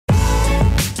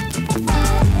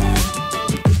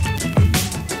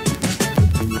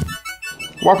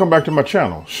Welcome back to my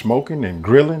channel, Smoking and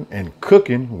Grilling and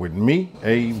Cooking with me,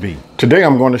 AB. Today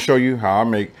I'm going to show you how I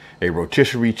make a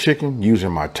rotisserie chicken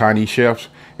using my TinyChes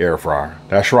air fryer.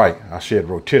 That's right, I said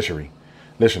rotisserie.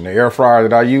 Listen, the air fryer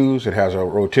that I use, it has a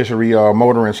rotisserie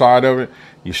motor inside of it.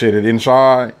 You set it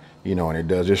inside, you know, and it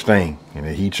does its thing and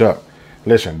it heats up.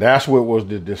 Listen, that's what was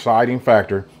the deciding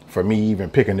factor for me even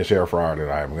picking this air fryer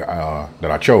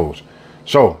that I chose.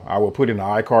 So I will put in the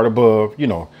iCard above, you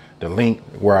know, the link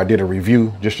where I did a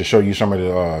review just to show you some of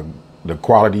the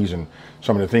qualities and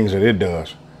some of the things that it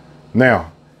does.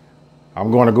 Now,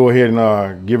 I'm going to go ahead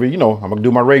and give it, you know, I'm going to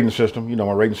do my rating system. You know,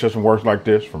 my rating system works like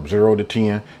this, from 0 to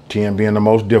 10, 10 being the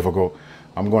most difficult.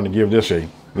 I'm going to give this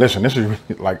listen, this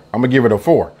is like, I'm going to give it a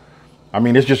 4. I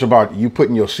mean, it's just about you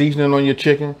putting your seasoning on your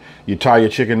chicken. You tie your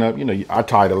chicken up, you know, I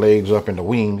tie the legs up and the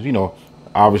wings, you know.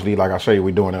 Obviously, like I say,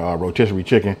 we're doing a rotisserie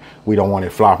chicken. We don't want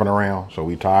it flopping around, so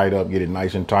we tie it up, get it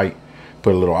nice and tight,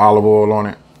 put a little olive oil on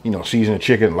it, you know, season the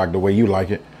chicken like the way you like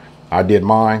it. I did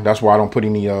mine. That's why I don't put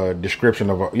any description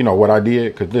of, you know, what I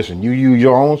did. Because listen, you use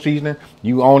your own seasoning,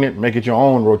 you own it, make it your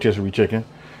own rotisserie chicken.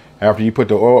 After you put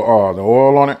the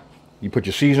oil on it, you put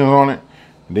your seasoning on it,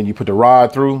 and then you put the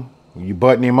rod through, you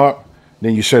button him up,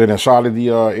 then you set it inside of the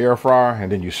air fryer,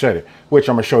 and then you set it, which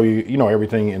I'm going to show you, you know,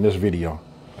 everything in this video.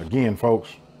 Again, folks.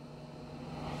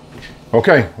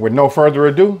 Okay, with no further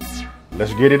ado,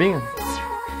 let's get it in.